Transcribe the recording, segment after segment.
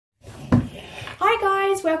Hi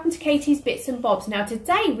guys, welcome to Katie's Bits and Bobs. Now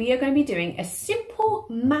today we are going to be doing a simple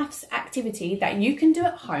maths activity that you can do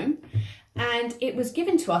at home, and it was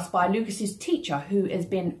given to us by Lucas's teacher, who has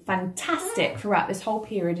been fantastic throughout this whole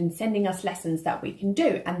period in sending us lessons that we can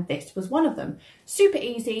do, and this was one of them. Super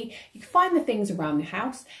easy, you can find the things around the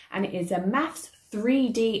house, and it is a maths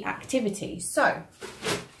 3D activity. So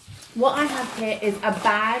what I have here is a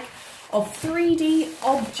bag of 3D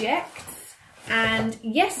objects. And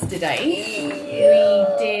yesterday we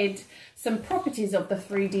did some properties of the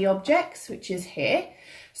 3D objects, which is here.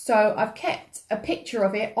 So I've kept a picture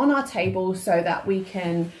of it on our table so that we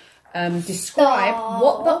can describe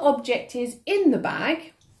what the object is in the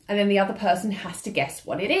bag, and then the other person has to guess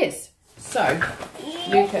what it is. So,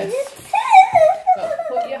 Lucas,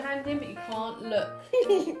 put your hand in, but you can't look.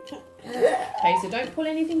 Okay, so don't pull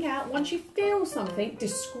anything out. Once you feel something,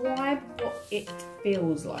 describe what it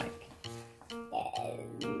feels like. It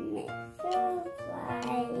feels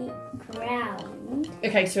like round.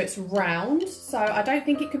 Okay, so it's round. So I don't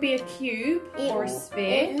think it could be a cube or a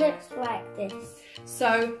sphere. It looks like this.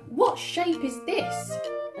 So what shape is this?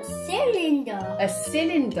 A cylinder. A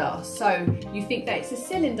cylinder. So you think that it's a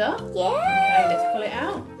cylinder? Yeah. Okay, let's pull it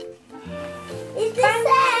out. It's the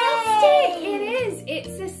Fantastic! same. It is.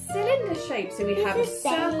 It's a cylinder shape. So we have a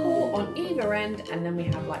circle on either end, and then we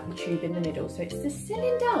have like the tube in the middle. So it's the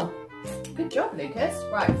cylinder. Good job, Lucas.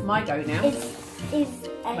 Right, it's my go now.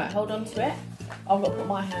 Right, hold on to it. I've got to put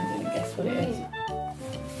my hand in and guess what it is.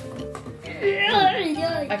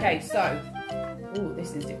 Okay, so, ooh,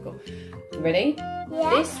 this is difficult. Ready? Yeah.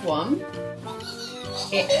 This one,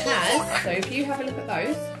 it has, so if you have a look at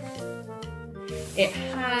those, it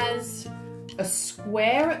has a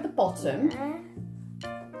square at the bottom,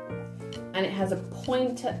 and it has a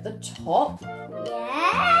point at the top.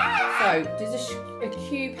 Yeah. So, does a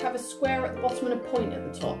cube have a square at the bottom and a point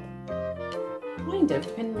at the top? Kind of,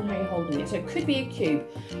 depending on how you're holding it. So it could be a cube.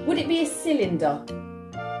 Would it be a cylinder?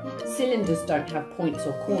 Cylinders don't have points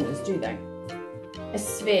or corners, do they? A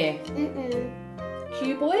sphere?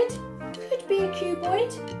 Cuboid? Could be a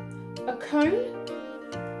cuboid. A cone?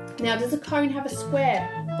 Now, does a cone have a square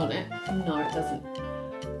on it? No, it doesn't.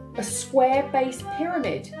 A square-based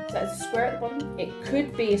pyramid. So it's a square at the bottom. It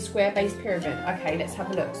could be a square-based pyramid. Okay, let's have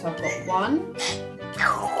a look. So I've got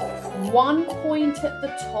one point at the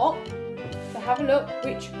top. So have a look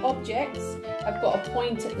which objects have got a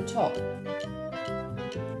point at the top. Do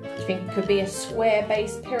you think it could be a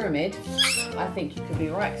square-based pyramid? I think you could be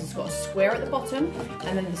right, because it's got a square at the bottom,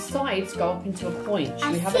 and then the sides go up into a point.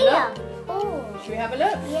 Should we have a look? Oh. Should we have a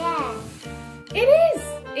look? Yeah. It is!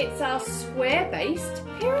 It's our square-based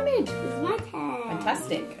pyramid. It's my turn.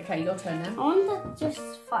 Fantastic. Okay, your turn now. I want to just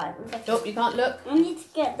find. Oh, you can't look. I need to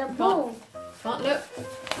get the ball. Can't look.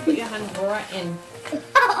 Put your hand right in.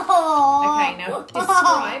 Oh. Okay, now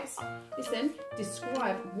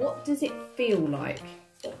describe what does it feel like?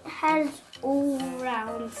 It has all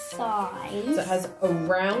round sides. So it has a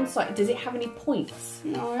round side. Does it have any points?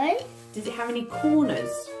 No. Does it have any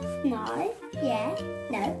corners? No. Yeah.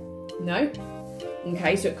 No. No.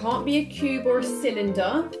 Okay, so it can't be a cube or a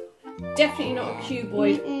cylinder. Definitely not a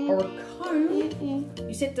cuboid or a cone.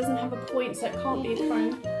 You said it doesn't have a point, so it can't be a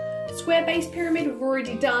cone. Square-based pyramid we've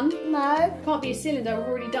already done. No. Can't be a cylinder, we've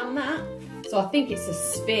already done that. So I think it's a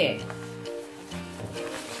sphere.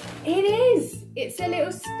 It is. It's a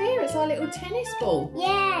little sphere. It's our little tennis ball.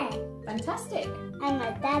 Yeah. Fantastic. And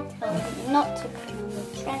my dad told me not to put on the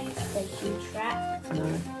train station track. No.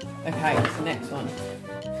 Okay, what's the next one?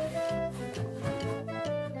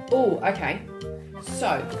 Oh, okay.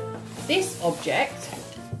 So, this object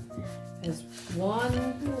has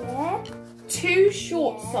two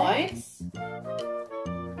short sides.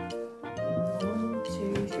 1,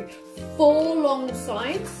 2, 3, 4 long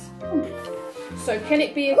sides. So, can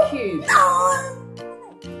it be a cube?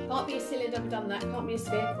 Can't be a cylinder, we've done that. Can't be a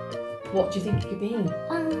sphere. What do you think it could be?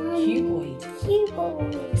 Cuboid.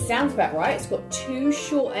 Cuboid. Sounds about right. It's got 2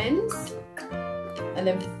 short ends and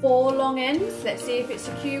then 4 long ends. Let's see if it's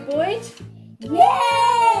a cuboid.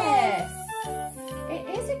 Yes! It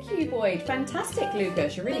is a cuboid. Fantastic,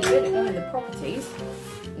 Lucas. You're really good at knowing the properties.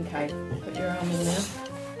 Okay, put your arm in there.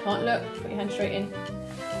 Can't look. Put your hand straight in.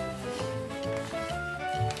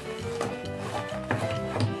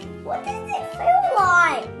 What does it feel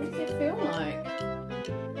like? What does it feel like?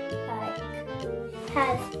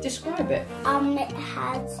 Describe it. It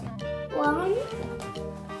has 1,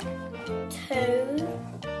 2,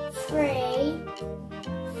 3,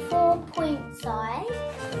 4 point sides.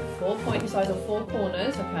 4 point sides or 4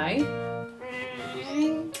 corners, okay.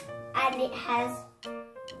 And it has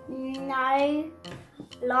no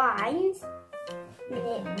lines.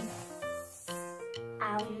 It's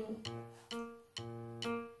I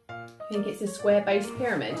think it's a square-based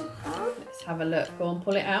pyramid. Let's have a look. Go on,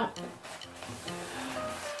 pull it out.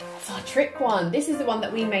 It's our trick one. This is the one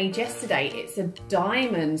that we made yesterday. It's a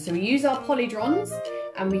diamond. So we use our polydrons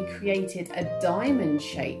and we created a diamond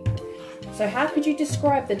shape. So how could you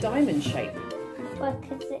describe the diamond shape?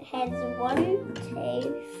 Because it has 1,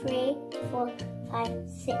 2, 3, 4, 5,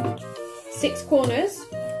 6. 6 corners.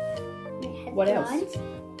 It has What else? lines.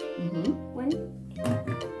 Mm-hmm.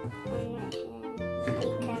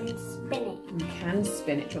 You can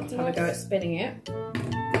spin it. Do you want to have a go at spinning it?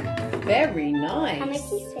 Very nice. Can I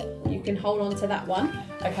keep it? You can hold on to that one.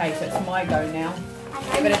 Okay, so it's my go now.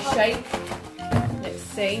 Give it a shake. Let's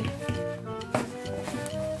see.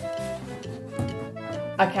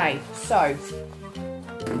 Okay, so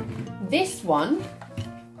this one,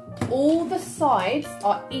 all the sides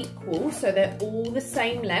are equal, so they're all the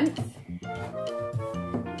same length.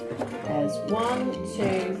 There's 1,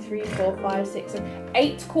 2, 3, 4, 5, 6, 7,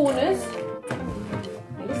 8 corners.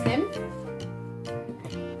 Face them.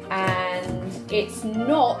 And it's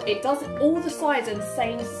not, it doesn't, all the sides are the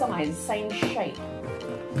same size, same shape.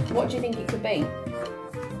 What do you think it could be?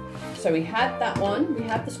 So we had that one, we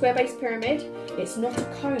had the square-based pyramid. It's not a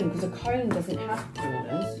cone because a cone doesn't have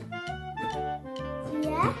corners.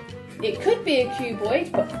 Yeah. It could be a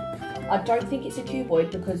cuboid, but I don't think it's a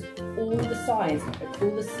cuboid because all the sides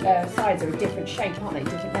are a different shape, aren't they?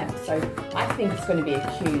 Different lengths. So I think it's going to be a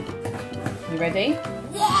cube. You ready?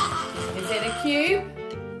 Yeah. Is it a cube?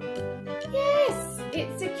 Yes,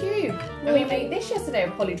 it's a cube. And we made this yesterday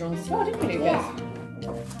with polydrons as well, didn't we, Lucas?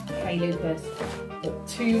 Yeah. Okay, Lucas. Got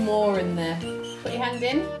 2 more in there. Put your hand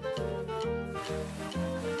in.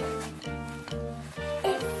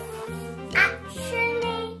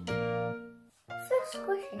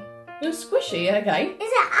 Squishy. It was squishy, okay.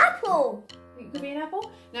 It's an apple. It could be an apple.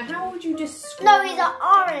 Now, how would you describe? No, it's an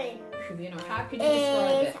orange. You know, how could you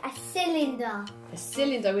describe it? It's a cylinder. A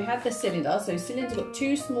cylinder. We had the cylinder. So cylinder got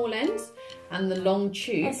 2 small ends and the long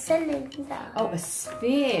tube. A cylinder. Oh, a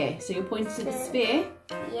sphere. So you're pointing to the sphere.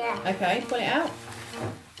 Yeah. Okay, pull it out.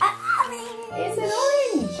 Orange. It's an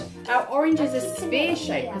orange. Our orange is a sphere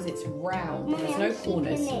shape because it's round. There's no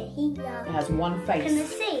corners. It has one face. Can I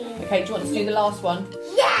see? Okay, do you want to do the last one?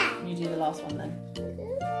 Yeah. You do the last one then.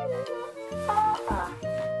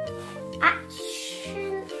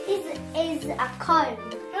 Actually, is a cone.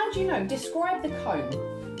 How do you know? Describe the cone.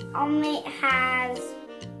 It has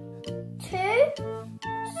 2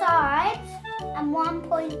 sides and 1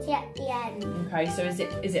 pointy at the end. Okay, so is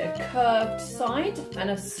it a curved side and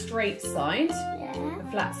a straight side? Yeah.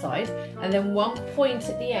 A flat side, and then 1 point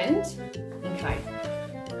at the end. Okay.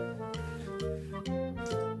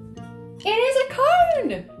 It is a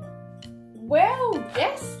cone! Well,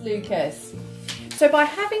 yes, Lucas. So by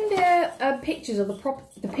having the pictures of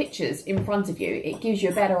the pictures in front of you, it gives you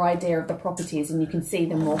a better idea of the properties and you can see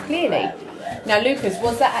them more clearly. Now, Lucas,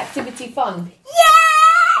 was that activity fun?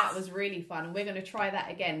 Yeah! That was really fun, and we're going to try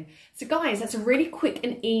that again. So guys, that's a really quick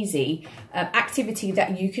and easy activity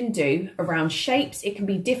that you can do around shapes. It can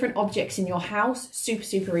be different objects in your house. Super,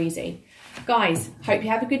 super easy. Guys, hope you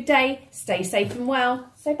have a good day. Stay safe and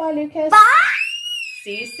well. Say bye, Lucas. Bye!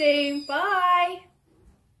 See you soon. Bye.